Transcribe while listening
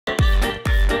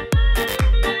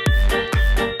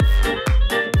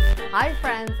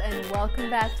friends, and welcome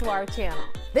back to our channel.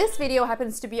 This video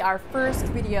happens to be our first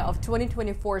video of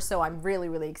 2024, so I'm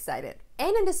really excited.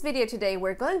 And in this video today,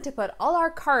 we're going to put all our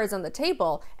cards on the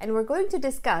table and we're going to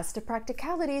discuss the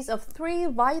practicalities of 3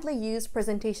 widely used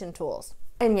presentation tools.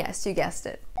 And yes, you guessed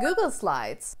it, Google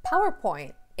Slides,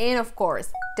 PowerPoint, and of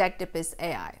course, Decktopus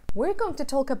AI. We're going to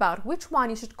talk about which one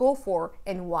you should go for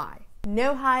and why.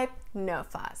 No hype, no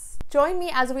fuss. Join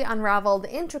me as we unravel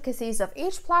the intricacies of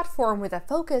each platform with a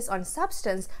focus on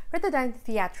substance rather than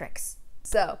theatrics.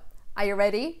 So, are you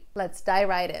ready? Let's dive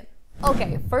right in.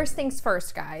 Okay, first things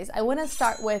first, guys. I want to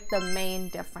start with the main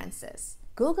differences.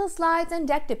 Google Slides and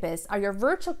Decktopus are your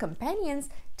virtual companions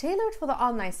tailored for the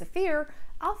online sphere,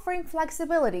 offering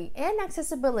flexibility and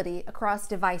accessibility across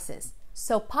devices.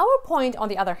 So PowerPoint, on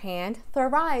the other hand,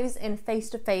 thrives in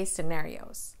face-to-face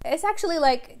scenarios. It's actually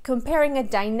like comparing a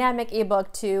dynamic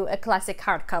ebook to a classic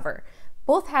hardcover.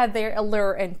 Both have their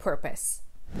allure and purpose.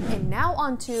 And now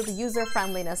on to the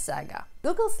user-friendliness saga.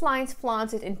 Google Slides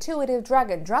flaunts its intuitive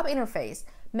drag-and-drop interface,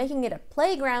 making it a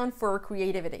playground for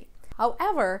creativity.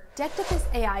 However,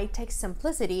 Decktopus AI takes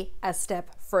simplicity a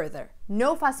step further.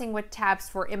 No fussing with tabs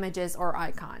for images or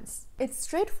icons. It's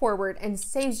straightforward and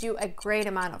saves you a great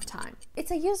amount of time.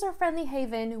 It's a user-friendly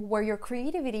haven where your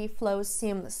creativity flows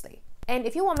seamlessly. And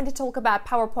if you want me to talk about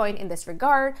PowerPoint in this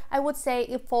regard, I would say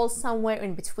it falls somewhere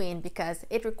in between because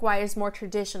it requires more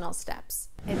traditional steps.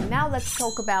 And now let's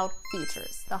talk about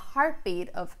features, the heartbeat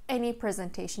of any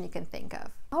presentation you can think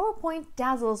of. PowerPoint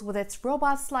dazzles with its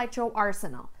robust slideshow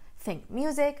arsenal. Think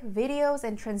music, videos,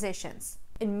 and transitions.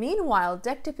 And meanwhile,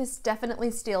 Decktopus definitely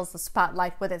steals the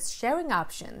spotlight with its sharing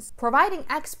options, providing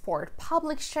export,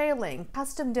 public sharing,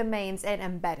 custom domains, and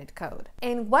embedded code.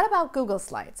 And what about Google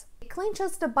Slides? It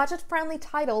clinches the budget-friendly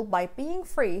title by being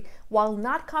free while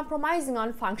not compromising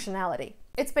on functionality.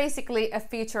 It's basically a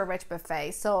feature-rich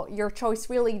buffet, so your choice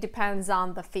really depends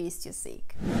on the feast you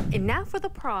seek. And now for the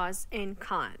pros and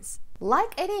cons.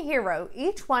 Like any hero,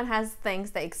 each one has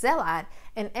things they excel at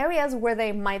and areas where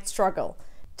they might struggle.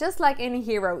 Just like any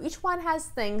hero, each one has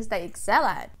things they excel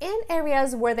at and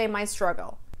areas where they might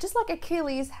struggle. Just like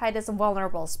Achilles had his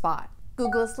vulnerable spot.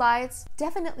 Google Slides,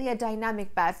 definitely a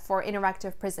dynamic bet for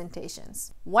interactive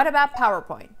presentations. What about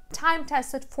PowerPoint?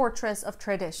 Time-tested fortress of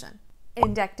tradition.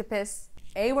 In Decktopus,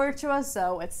 a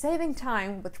virtuoso at saving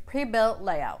time with pre-built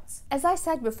layouts. As I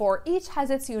said before, each has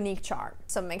its unique charm,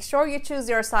 so make sure you choose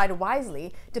your side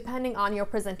wisely depending on your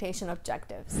presentation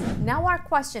objectives. Now our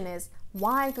question is,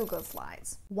 why Google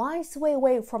Slides? Why sway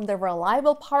away from the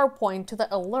reliable PowerPoint to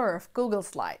the allure of Google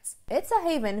Slides? It's a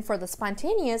haven for the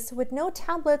spontaneous with no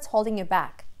templates holding you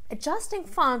back. Adjusting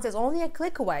fonts is only a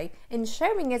click away, and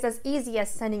sharing is as easy as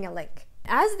sending a link.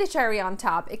 As the cherry on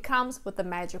top, it comes with the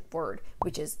magic word,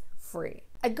 which is free.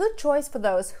 A good choice for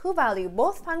those who value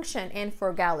both function and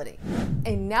frugality.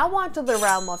 And now on to the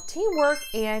realm of teamwork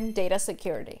and data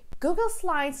security. Google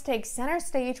Slides takes center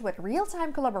stage with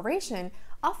real-time collaboration,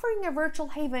 offering a virtual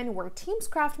haven where teams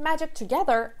craft magic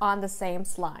together on the same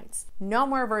slides. No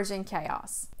more version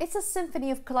chaos. It's a symphony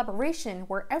of collaboration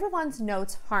where everyone's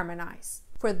notes harmonize.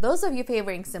 For those of you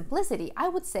favoring simplicity, I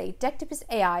would say Decktopus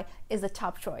AI is the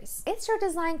top choice. It's your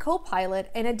design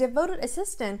co-pilot and a devoted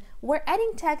assistant where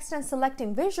adding text and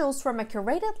selecting visuals from a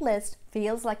curated list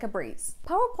feels like a breeze.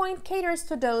 PowerPoint caters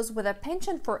to those with a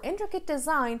penchant for intricate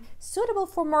design suitable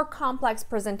for more complex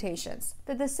presentations.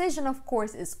 The decision, of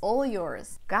course, is all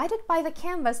yours, guided by the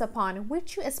canvas upon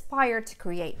which you aspire to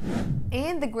create.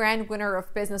 And the grand winner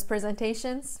of business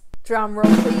presentations? Drum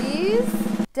roll, please!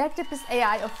 Decktopus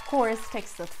AI, of course,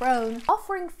 takes the throne,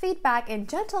 offering feedback and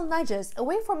gentle nudges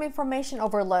away from information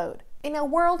overload. In a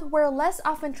world where less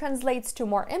often translates to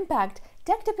more impact,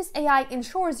 Decktopus AI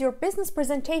ensures your business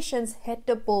presentations hit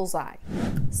the bullseye.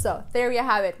 So there you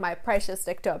have it, my precious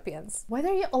Decktopians.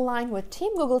 Whether you align with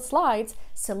Team Google Slides,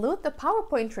 salute the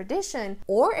PowerPoint tradition,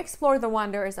 or explore the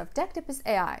wonders of Decktopus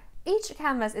AI, each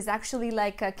canvas is actually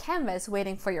like a canvas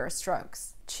waiting for your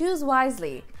strokes. Choose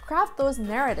wisely, craft those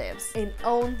narratives, and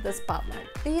own the spotlight,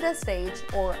 be it a stage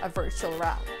or a virtual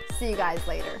realm. See you guys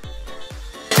later.